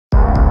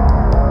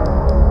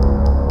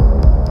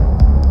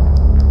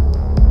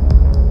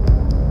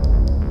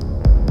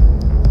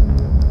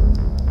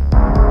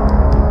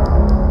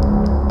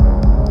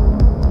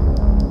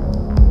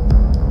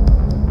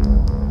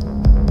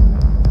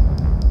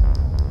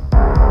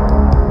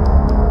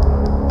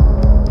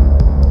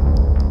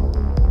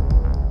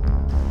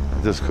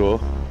That's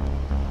cool.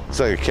 It's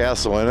like a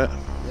castle, ain't it?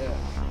 Yeah.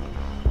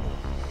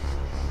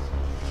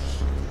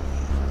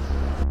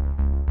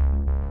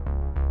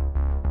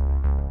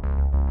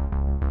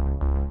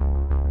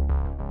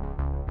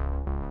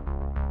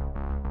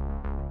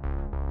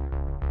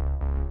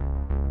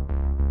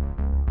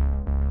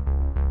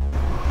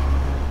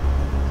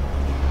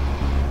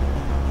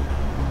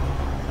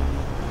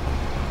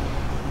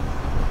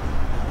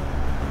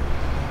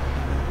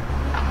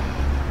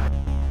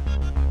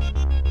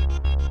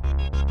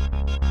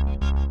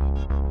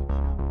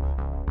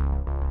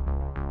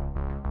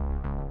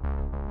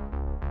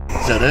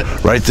 Is that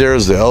it? Right there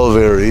is the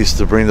elevator they used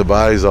to bring the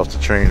bodies off the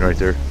train right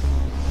there.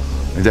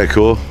 Ain't that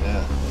cool?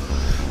 Yeah.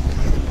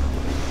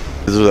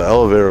 There's an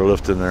elevator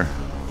lift in there.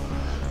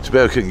 Too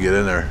bad I couldn't get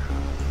in there.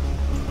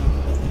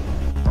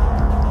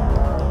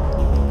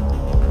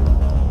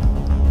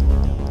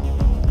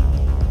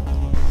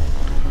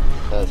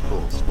 That's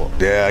cool as fuck.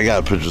 Yeah, I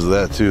got pictures of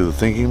that too. The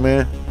Thinking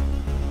Man.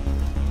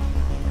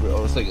 I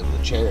was thinking of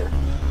the chair.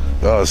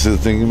 Oh, see the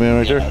Thinking Man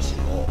right Yeah, I there? see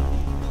that.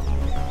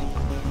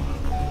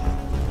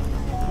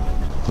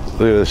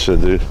 Look at this shit,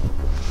 dude.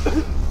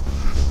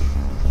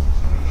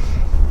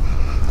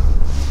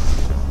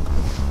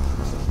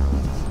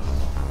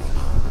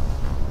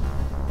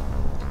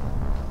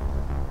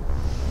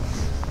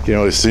 Can't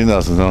really see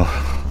nothing though.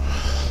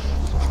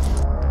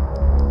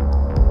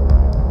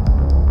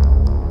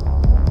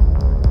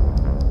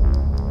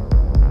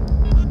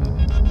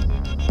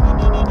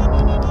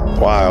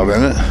 Wild,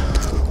 isn't it?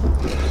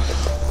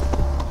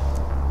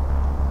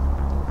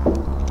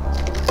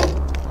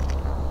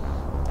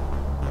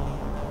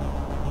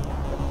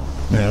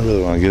 Man, I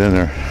really want to get in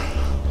there.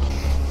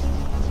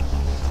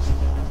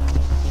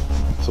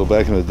 So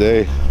back in the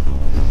day,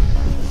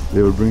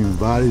 they would bring the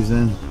bodies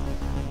in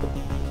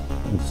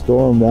and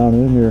store them down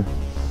in here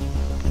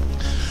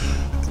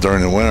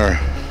during the winter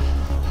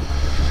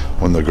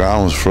when the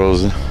ground was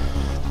frozen.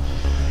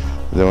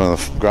 Then when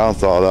the ground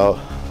thawed out,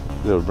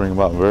 they would bring them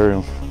out and bury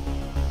them.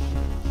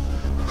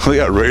 They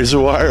got razor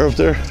wire up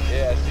there?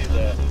 Yeah, I see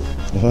that.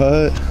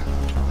 What?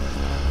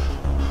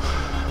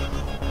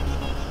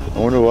 I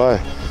wonder why.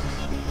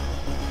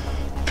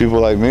 People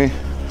like me?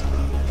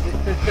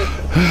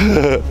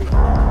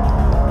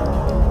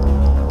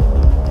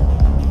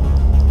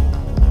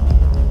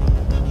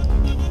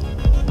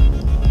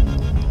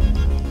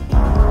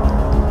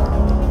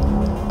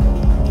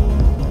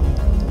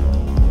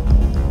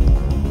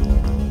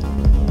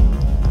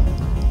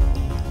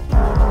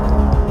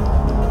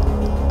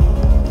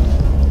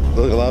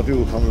 Look, a lot of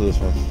people come to this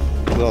one.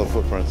 Look at all the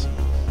footprints.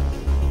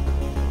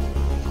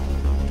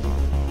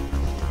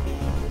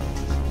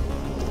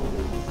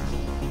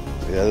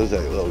 Yeah, there's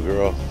that little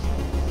girl.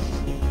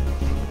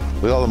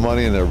 Look at all the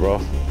money in there,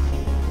 bro.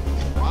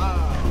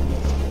 Wow.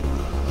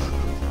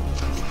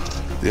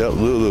 Yep,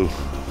 Lulu.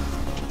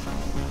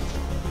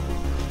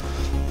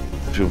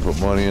 People put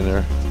money in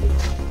there.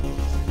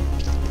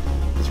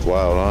 It's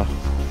wild, huh?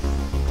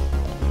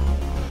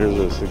 Here's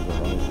where they stick the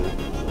money to.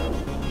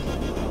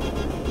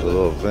 The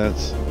little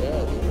vents.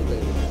 Yeah,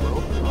 they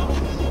broke.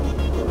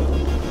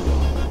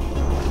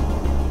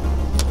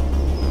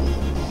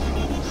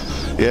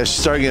 Yeah, she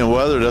started getting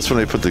weathered. That's when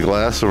they put the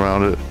glass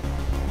around it.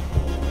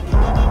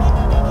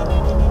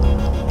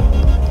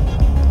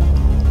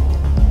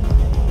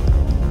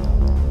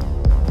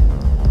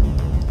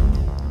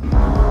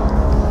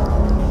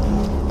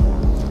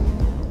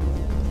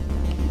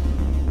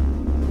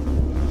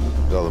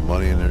 Got all the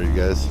money in there, you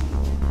guys.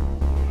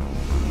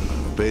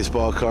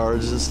 Baseball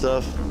cards and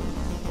stuff.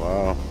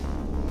 Wow.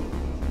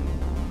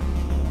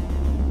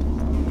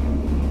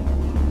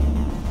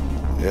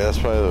 Yeah, that's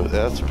probably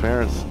that's the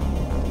parents.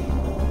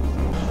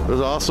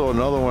 There's also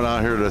another one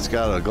out here that's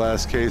got a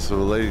glass case of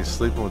a lady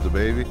sleeping with the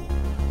baby.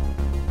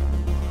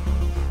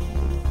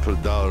 Put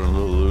 $1 in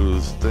little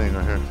Lulu's thing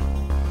right here.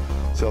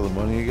 See all the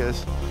money, you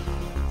guys?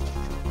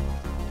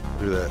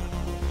 Look at that.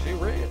 She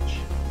rich.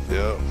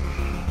 Yep.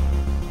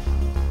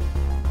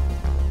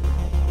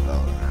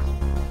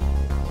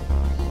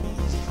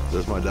 $1.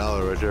 That's my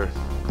 $1 right there.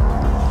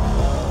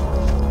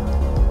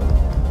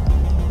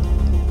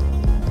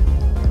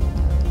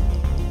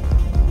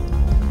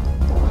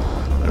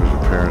 There's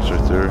her parents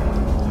right there.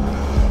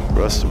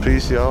 Rest in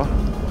peace, y'all.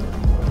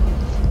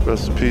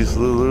 Rest in peace,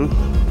 Lulu.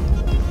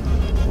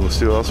 We'll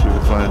see what else we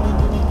can find.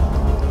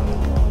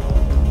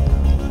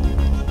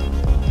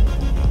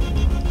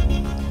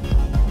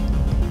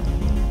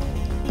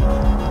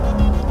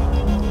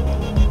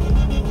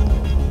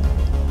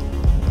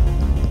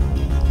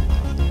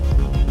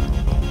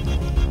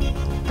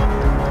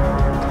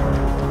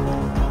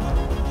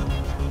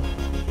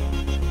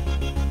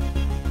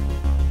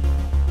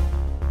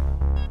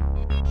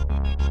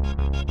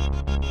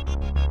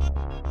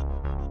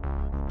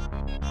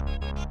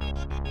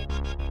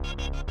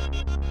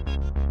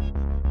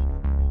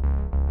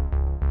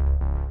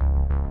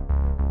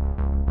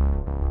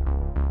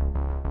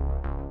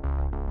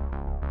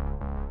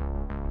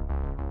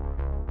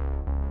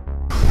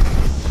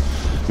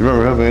 You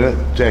remember him, ain't it?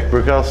 Jack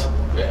Brickhouse?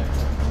 Yeah.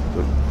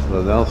 The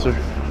announcer.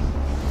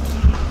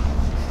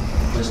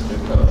 Sister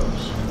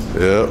Cubs.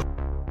 Yep.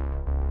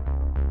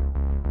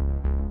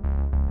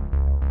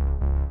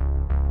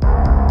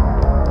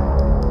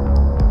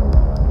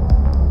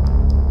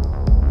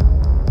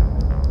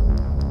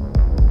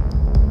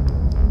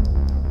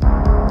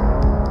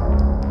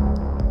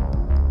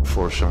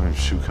 Florsheim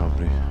Shoe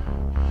Company.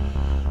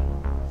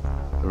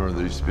 Remember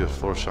there used to be a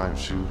Florsheim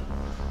Shoe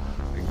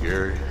in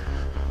Gary?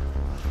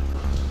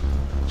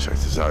 Check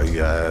this out, you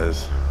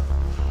guys.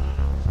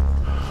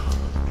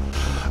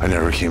 I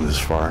never came this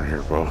far in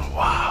here, bro.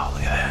 Wow,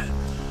 look at that.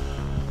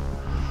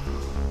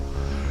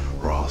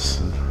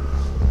 Rawson.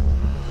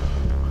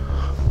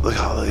 Look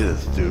how look at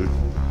this, dude.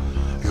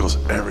 It goes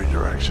every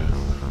direction.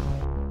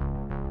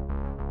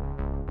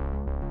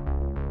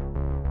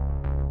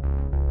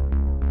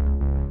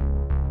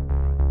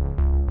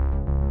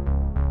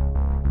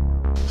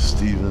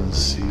 Steven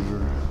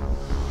Seaver.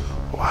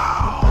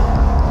 Wow.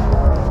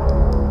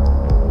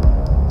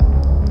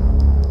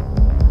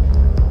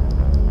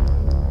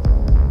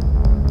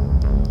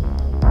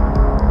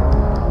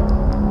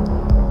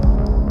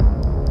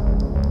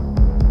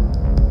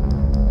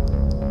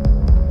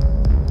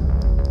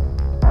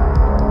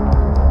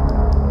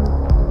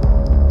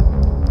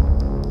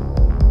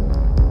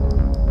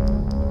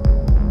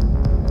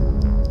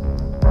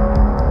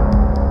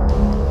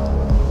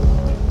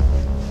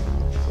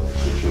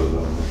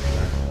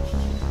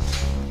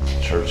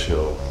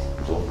 Churchill,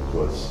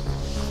 Blomquist.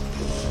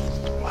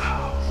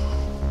 Wow.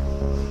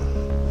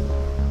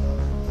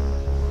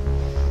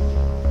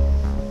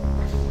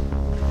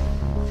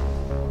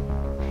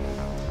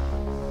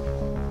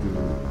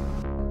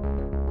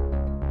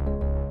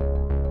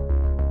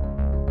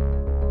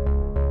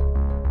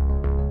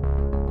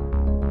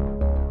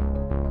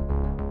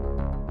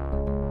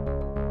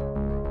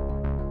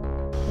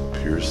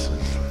 Pearson.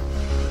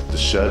 The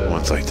Shed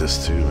one's like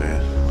this too,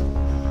 man.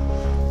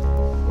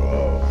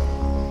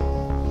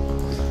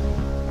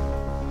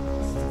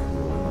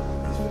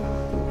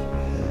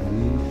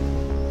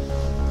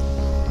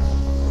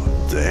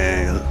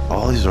 Dang,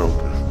 all these are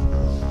open.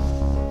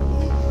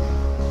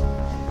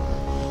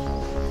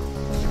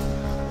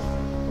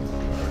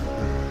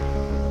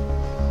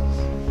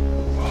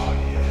 Oh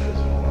yeah, that's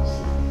what I want to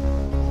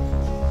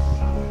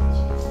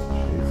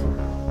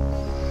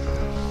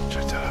see.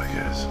 Check that out,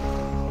 guys.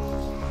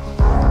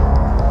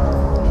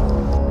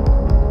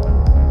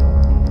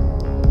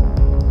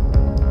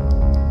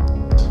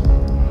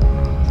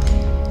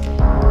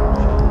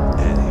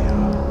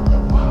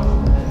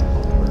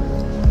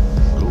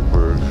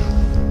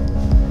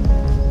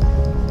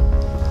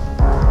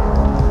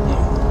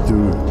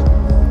 Dude,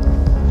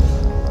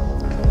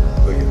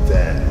 look at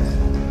that.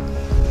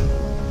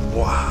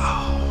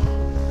 Wow.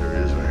 There it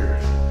is right here.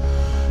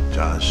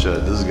 John Shed.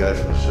 This is a guy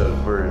from Shed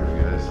Aquarium,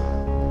 you guys.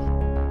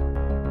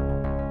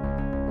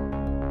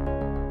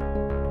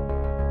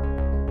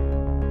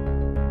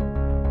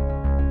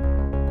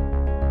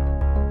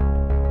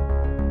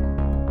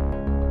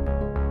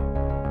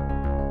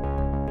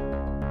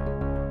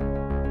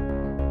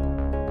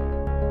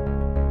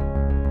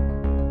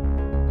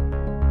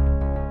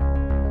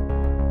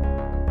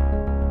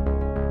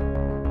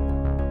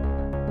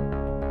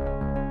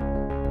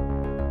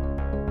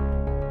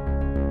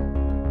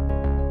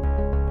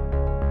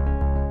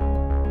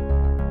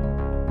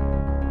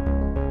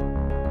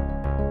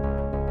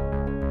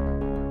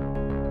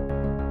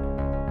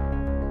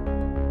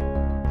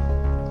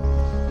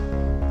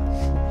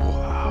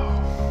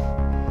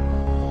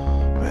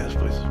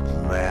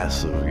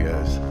 Massive,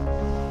 guys.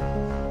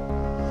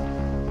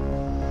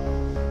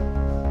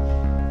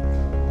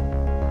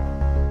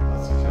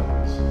 Lots of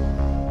cameras.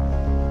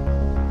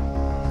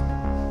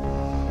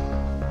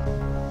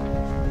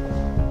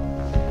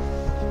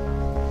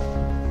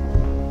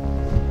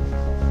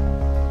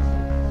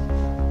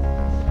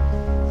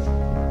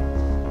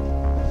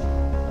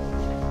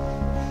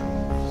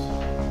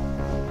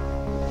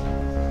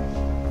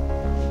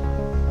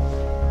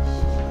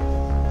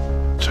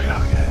 Check it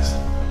out, guys.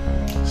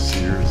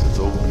 Sears, it's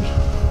open.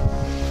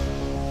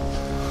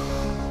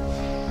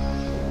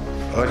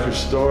 I like your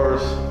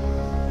stores.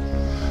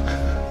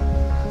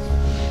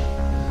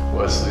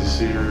 Wesley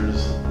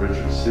Sears,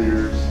 Richard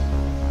Sears,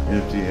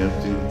 empty. Yeah,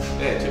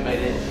 too bad they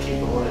didn't keep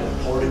the one in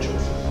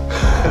Portages.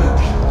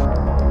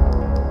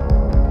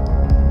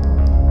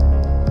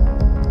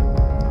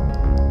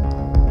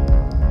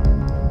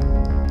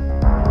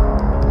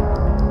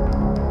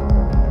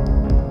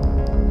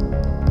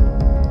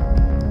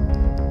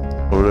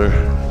 Over there.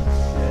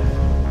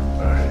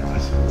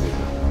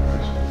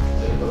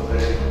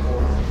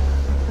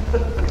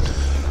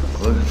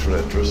 Looking for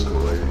that Driscoll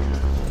lady.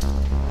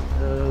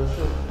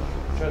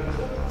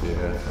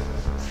 Yeah.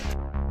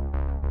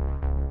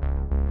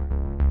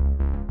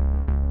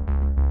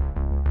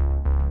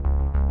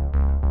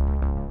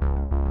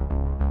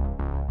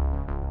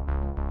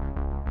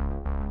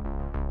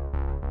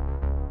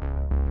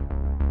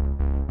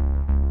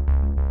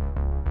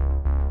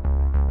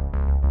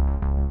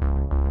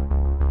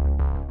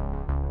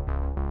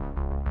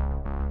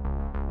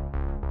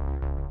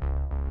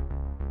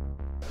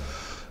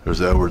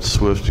 There's Edward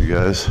Swift, you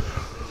guys.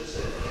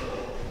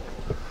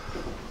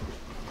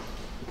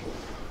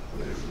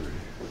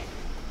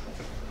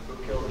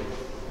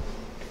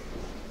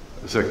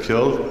 Is that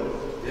killed?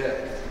 Yeah.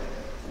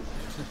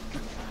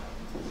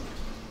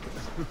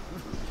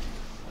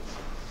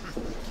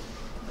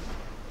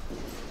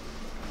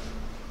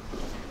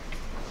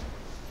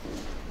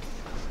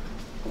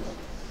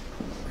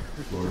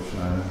 Floor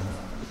shining.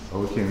 Oh,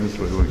 we came this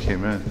way when we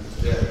came in.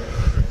 Yeah.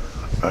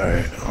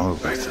 Alright, I'll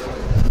go back to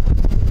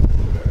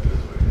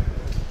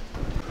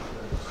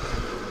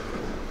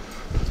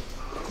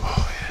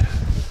Oh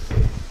yeah.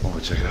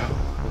 Want to check it out?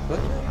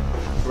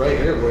 Right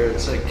here where it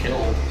said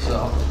killed,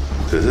 so.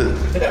 Is it?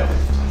 Yeah.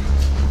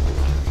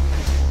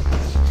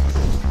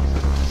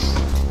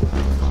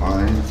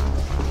 Fine.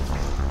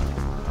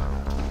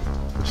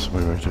 There's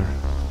somebody right there.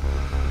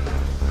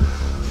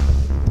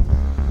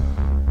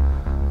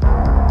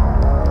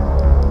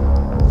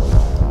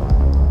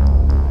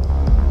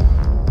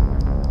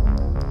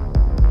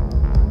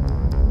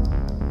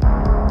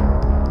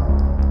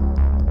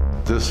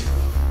 This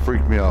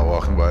freaked me out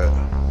walking by it.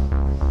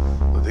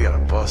 But they got a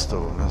bust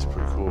of them. That's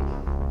pretty cool.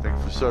 Thank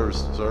you for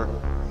service, sir.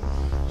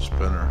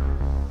 Spinner.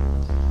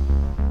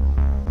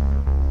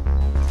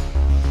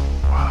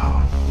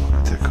 Wow.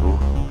 Ain't that cool?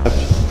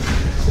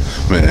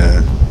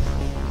 Man.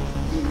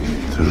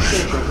 Dude.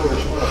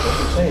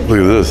 Look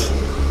at this.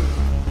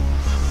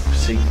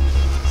 See?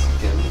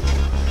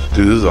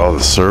 Dude, this is all the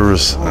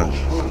service.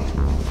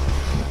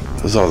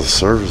 This is all the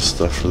service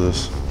stuff for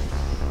this.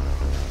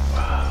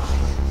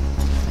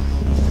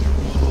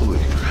 Holy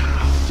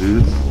crap,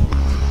 dude.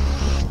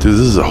 Dude,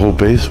 this is a whole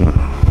basement.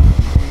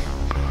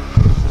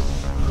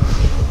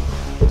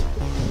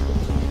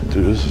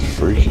 Dude, this is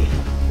freaky.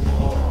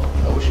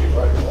 I wish you'd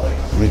ride your bike.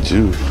 Me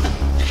too.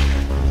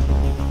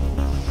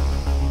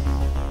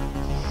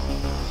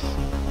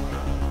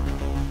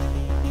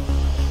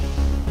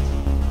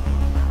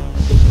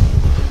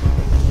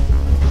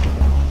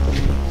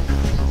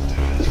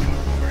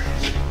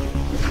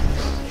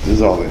 This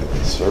is all the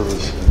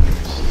service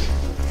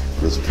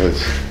for this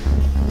place.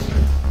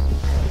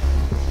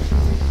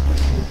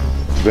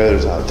 Too bad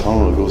there's not a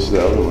tunnel that goes to the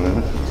other one,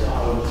 isn't it?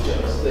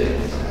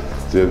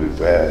 Dude, that'd be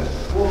bad.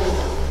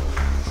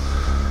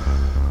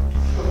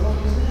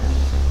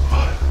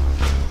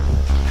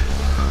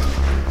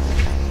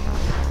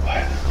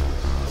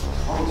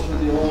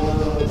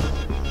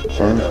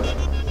 Fern?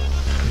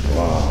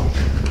 Wow.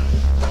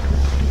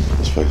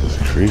 This place is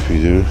creepy,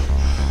 dude. I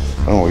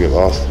don't want to get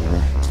lost in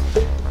here.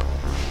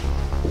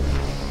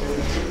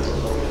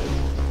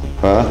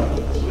 Huh?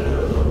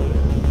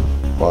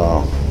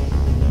 Wow.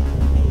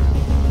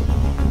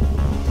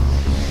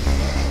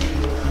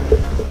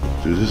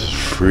 Dude, this is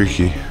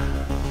freaky.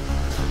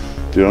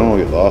 Dude, I don't want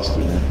to get lost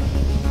in here.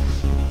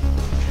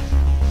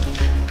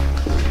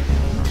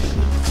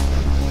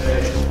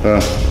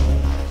 Huh?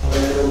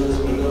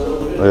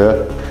 Oh, yeah?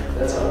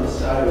 That's on the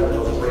side where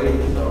those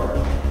ratings are.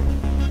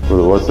 Where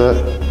the what's that?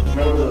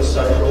 Remember those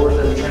side doors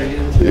that we're trying to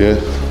get into? Yeah.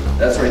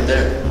 That's right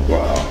there.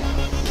 Wow.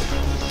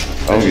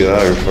 I don't get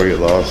out of here before I get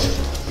lost.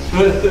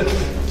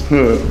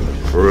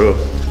 For real.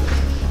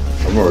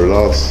 I'm already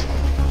lost.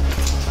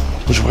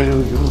 Which way do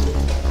we go?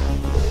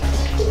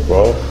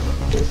 Bro?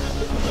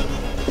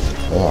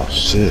 Oh,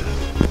 shit.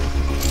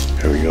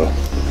 Here we go.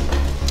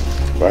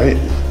 Right?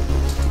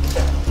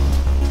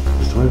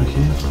 Is the way we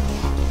came?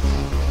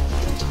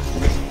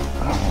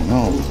 I don't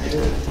know.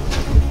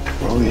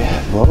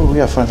 Bro, we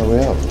gotta find a way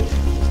out.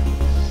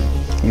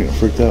 I'm getting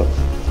freaked out.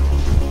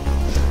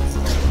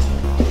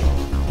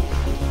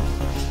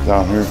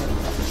 Down here.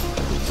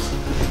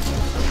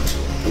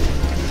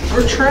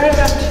 We're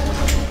trapped.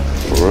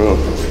 For real.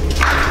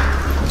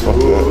 Fuck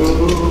that.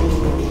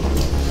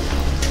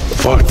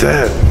 Fuck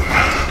that.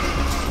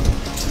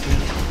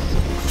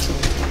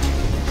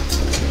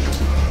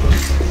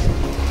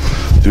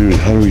 Dude,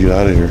 how do we get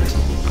out of here?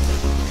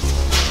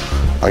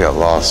 I got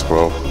lost,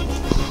 bro.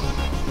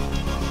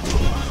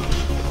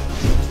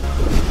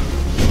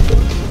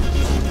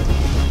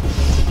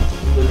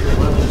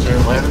 Is there a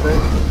ladder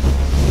there?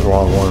 The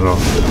wrong one, no.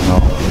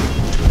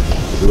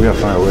 Dude, we gotta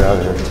find a way out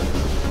of here.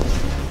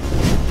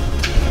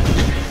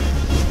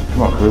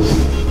 Come on, Chris.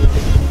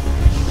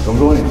 Don't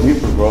go any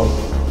deeper, bro.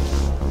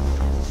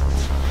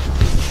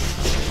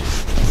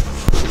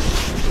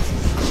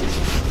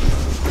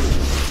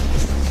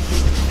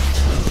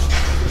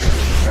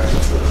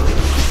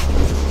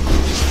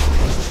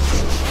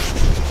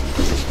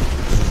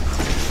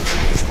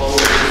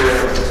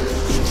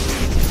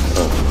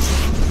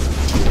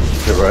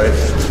 Get right.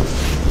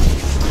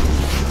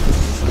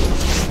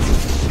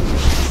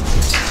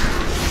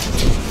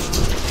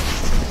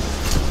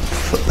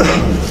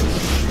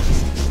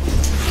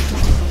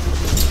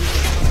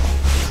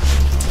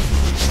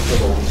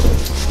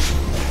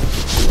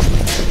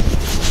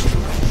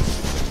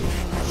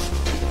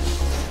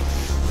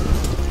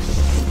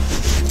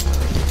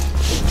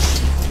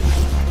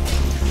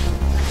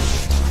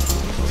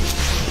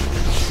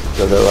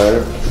 Got that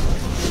ladder?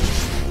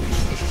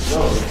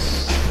 No, it's.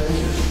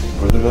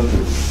 Where's it up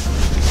to?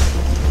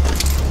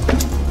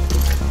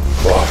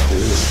 Fuck,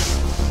 dude.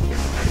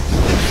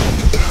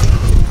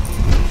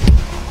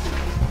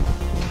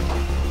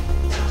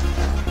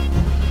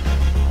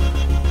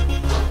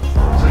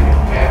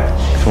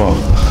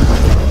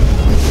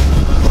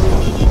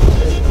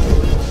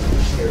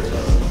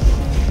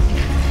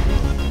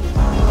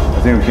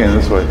 I think we came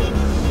this way. I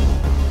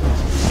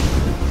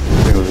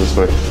think it was this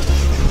way.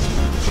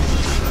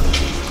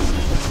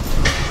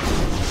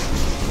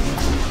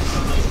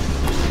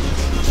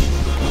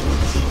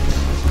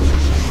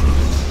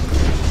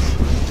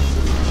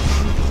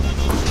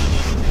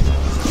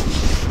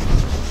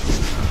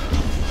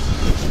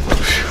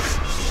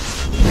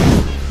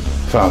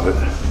 Found it.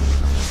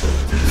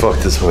 Fuck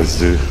this place,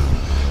 dude.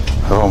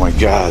 Oh my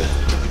god.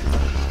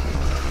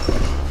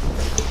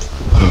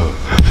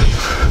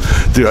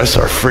 Dude, I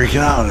start freaking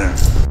out in there.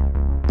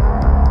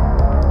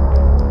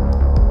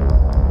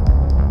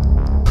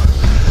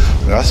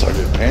 Man, I started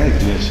getting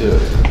panicky and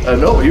shit. I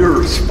know, you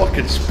were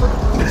fucking sprung.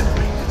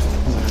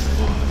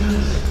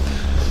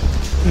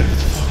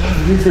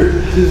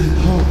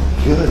 Oh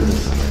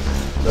goodness.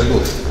 That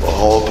goes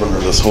all up under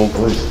this whole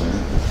place, man.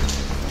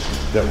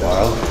 That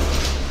wild?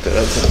 Dude,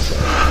 that's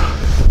insane.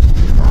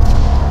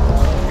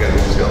 You guys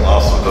almost got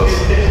lost with us.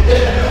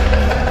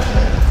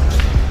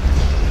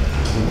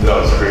 That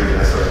was crazy.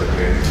 I started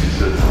panic.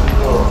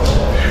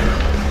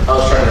 I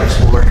was trying to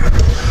explore.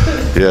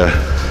 Yeah.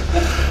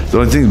 The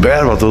only thing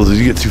bad about those is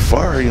you get too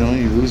far, you know,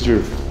 you lose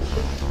your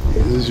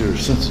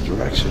sense of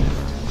direction.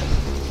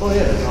 Oh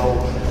yeah,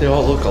 they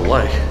all look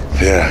alike.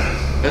 Yeah.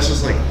 This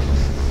is like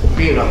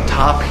being up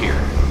top here.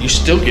 You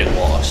still get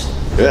lost.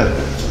 Yeah.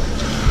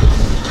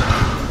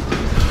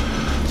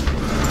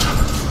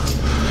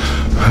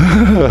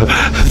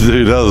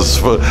 Dude, that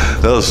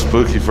was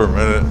spooky for a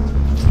minute.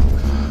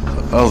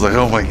 I was like,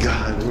 oh my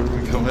god, where do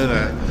we come in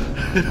at?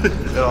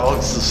 It all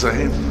looks the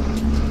same.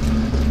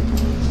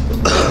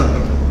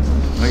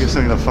 I guess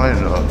I'm gonna find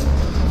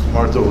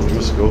Martha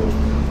O'Driscoll.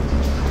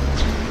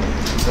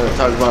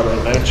 Talk about an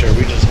adventure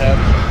we just had.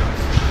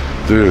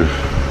 Dude,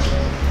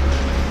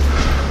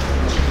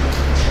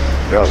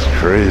 that was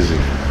crazy.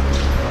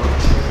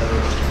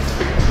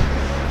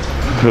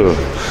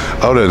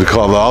 I would have to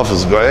call the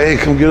office and go, hey,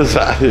 come get us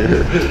out of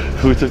here.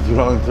 We took the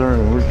wrong turn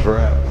and we're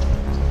trapped.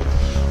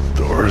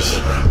 Doors.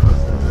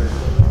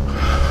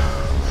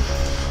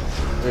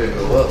 There you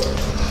go,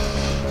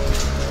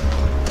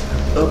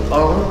 up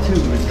on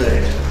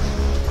Tuesday.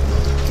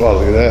 Wow,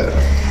 look at that.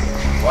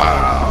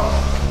 Wow.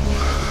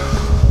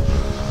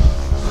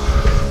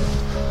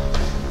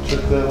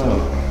 Check that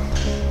out.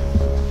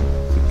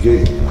 The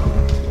gate.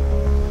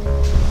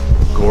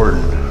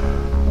 Gordon.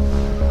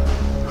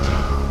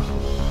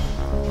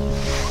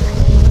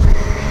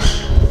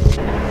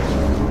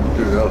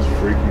 Dude, that was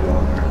freaky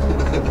down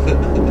there.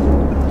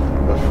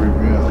 That freaked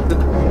me out.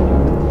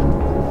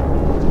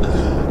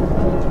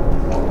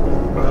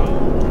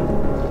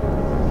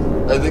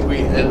 I think we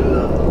ended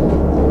up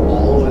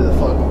all the way the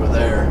fuck over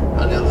there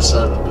on the other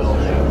side of the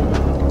building.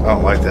 I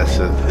don't like that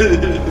shit.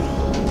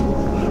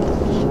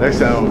 Next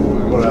time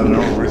we go down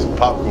there and bring some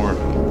popcorn.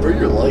 Bring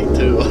your light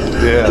too.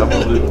 Yeah, I'm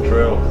gonna leave a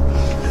trail.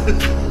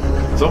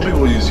 Some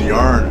people use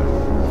yarn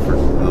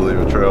to leave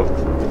a trail.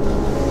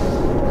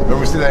 Remember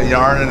we see that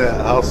yarn in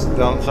that house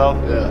down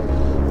south? Yeah.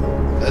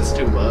 That's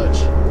too much.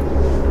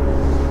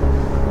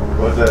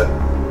 What's that?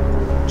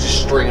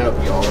 Just stringing up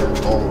yarn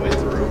all the way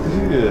through.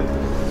 Yeah.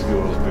 Let's go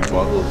with those big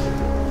bundles.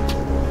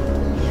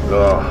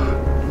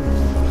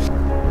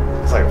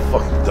 It's like a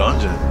fucking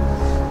dungeon.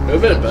 It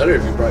would have been better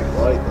if you brought your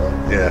light though.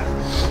 Yeah.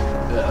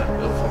 Yeah,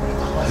 no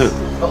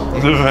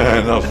fucking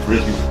Man, that was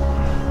freaky.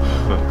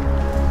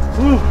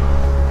 Whew.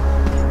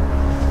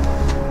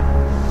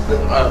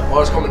 While I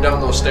was coming down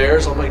those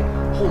stairs, I'm like,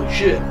 holy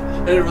shit.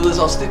 I didn't realize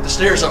how steep the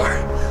stairs are.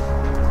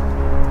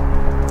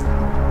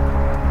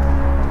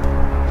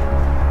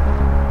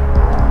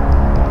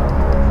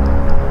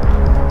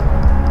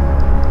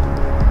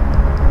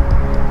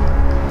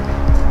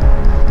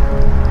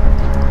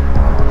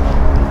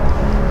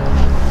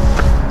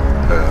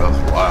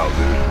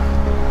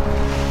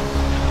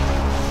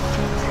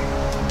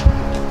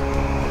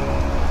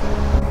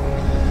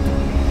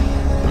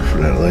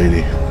 That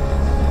lady.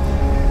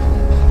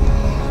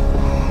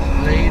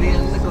 Lady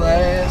in the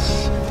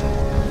glass.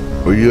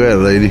 Where you at,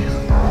 lady?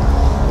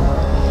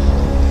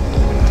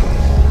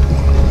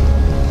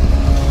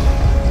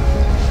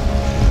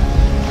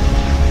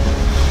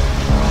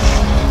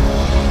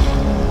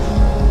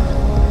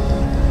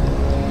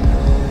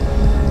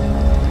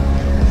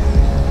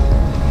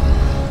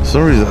 For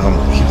some reason, I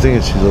keep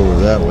thinking she's over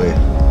that way. I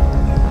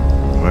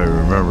might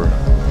remember.